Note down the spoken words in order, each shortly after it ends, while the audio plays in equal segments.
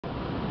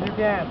you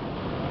can.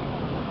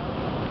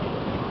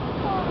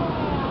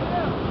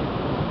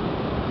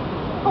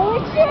 Holy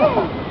shit!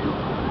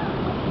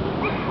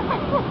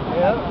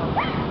 Yep.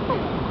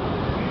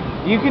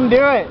 You can do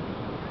it.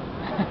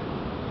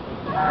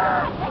 I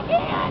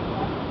can't.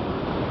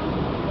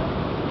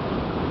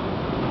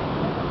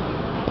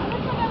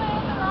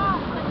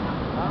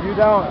 You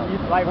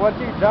don't. Like once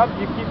you jump,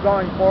 you keep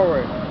going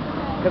forward.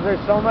 Because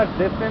there's so much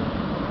distance.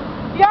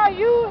 Yeah,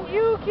 you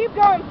keep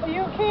going.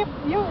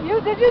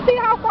 Did you see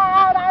how far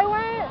out I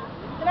went?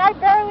 And I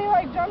barely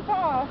like jumped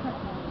off.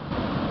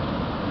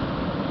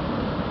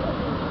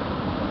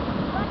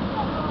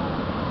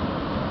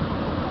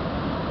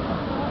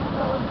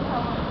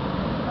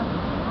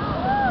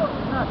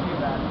 Not too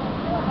bad.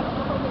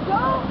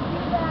 Don't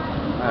do that.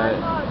 Alright.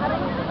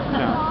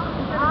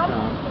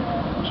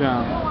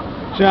 Jump.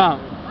 Jump.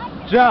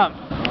 Jump.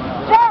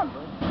 Jump.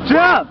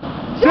 Jump.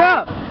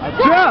 Jump.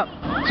 Jump.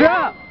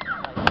 Jump.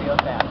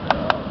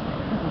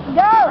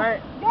 Go.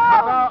 Alright. Go.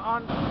 How about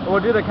on? We'll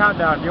do the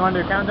countdown. Do you want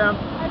to do a countdown?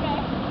 Okay.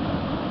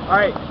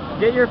 Alright.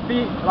 Get your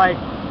feet like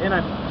in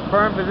a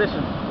firm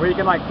position where you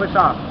can like push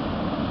off.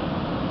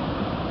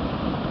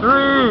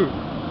 3,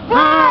 2,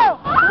 1.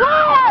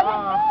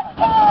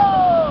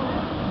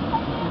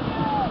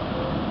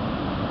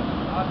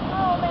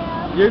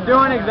 You're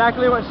doing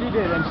exactly what she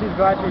did, and she's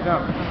glad she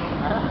jumped.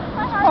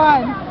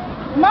 Fun.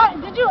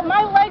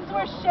 My legs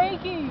were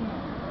shaking.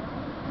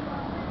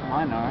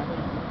 Mine are.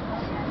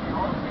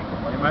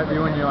 It might be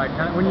when you like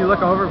when you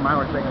look over, mine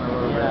were shaking a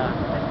little bit.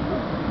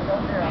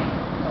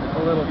 It's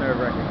a little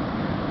nerve-wracking.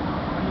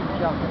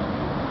 Yeah.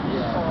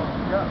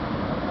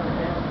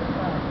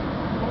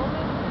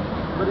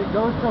 But it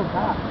goes so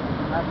fast.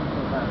 It happens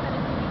so fast.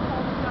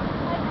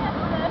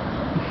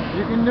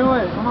 You can do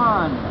it. Come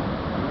on.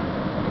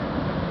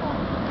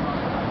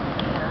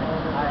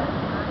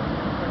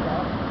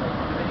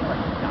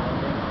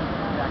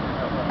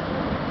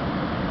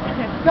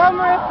 Go,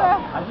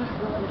 Marissa. I just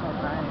feel like my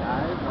tiny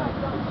eyes, like,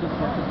 it's just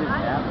such a big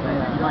gap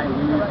that you might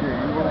lose your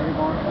angle that you're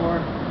going for.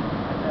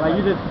 Like,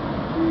 you just...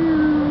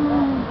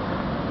 Ooh,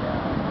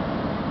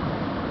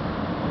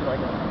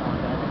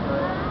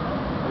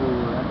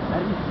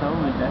 that'd be so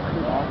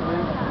majestic,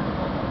 honestly.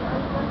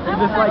 It's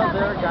just like,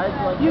 there are guys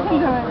like... You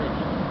can do it.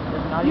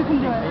 You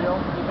can do it. They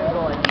don't even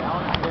go like down,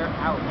 they're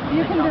out.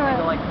 You can do it. They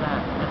go like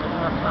that. And there's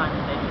enough time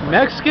to take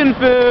Mexican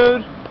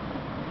food!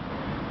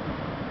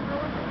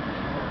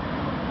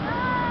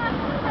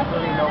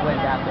 Absolutely no way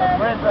back there.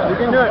 Marissa, You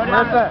can do it,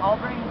 Marissa. I'll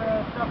bring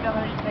the stuff down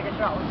there and you can take a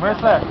shot.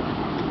 Marissa,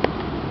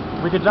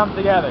 we could jump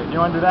together. Do you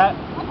want to do that?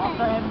 I'll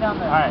start heading down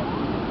there. Alright.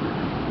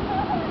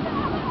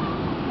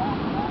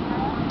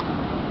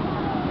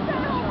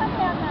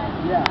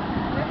 Yeah.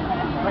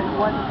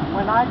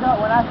 When I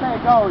say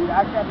go, you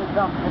actually have to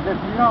jump. Because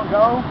if you don't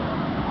go,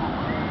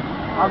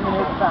 I'm gonna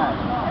hit fast.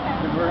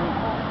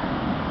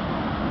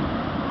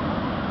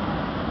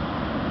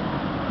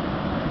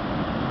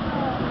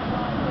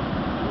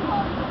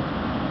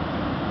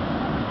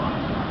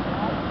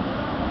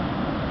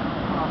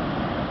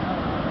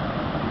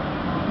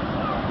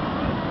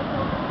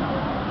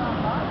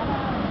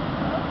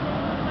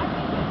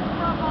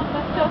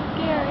 That's so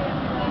scary.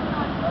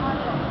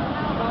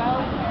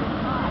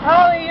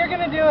 Ollie, you're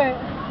gonna do it.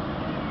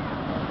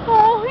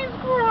 Oh, he's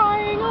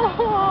crying. Oh,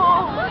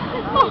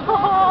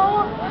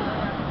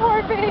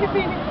 poor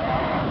baby.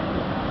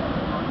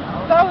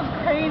 That was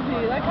crazy.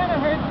 That kind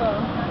of hurt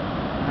though.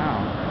 Ow.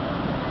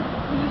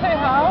 Did you say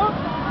how?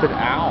 I said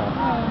ow.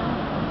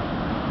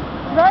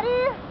 Ready?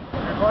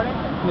 Recording?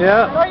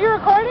 Yeah. Are you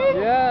recording?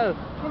 Yes.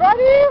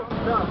 Ready?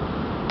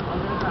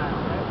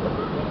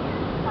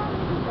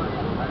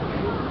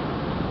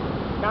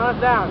 Count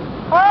us down.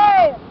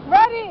 Alright,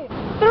 ready?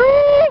 3,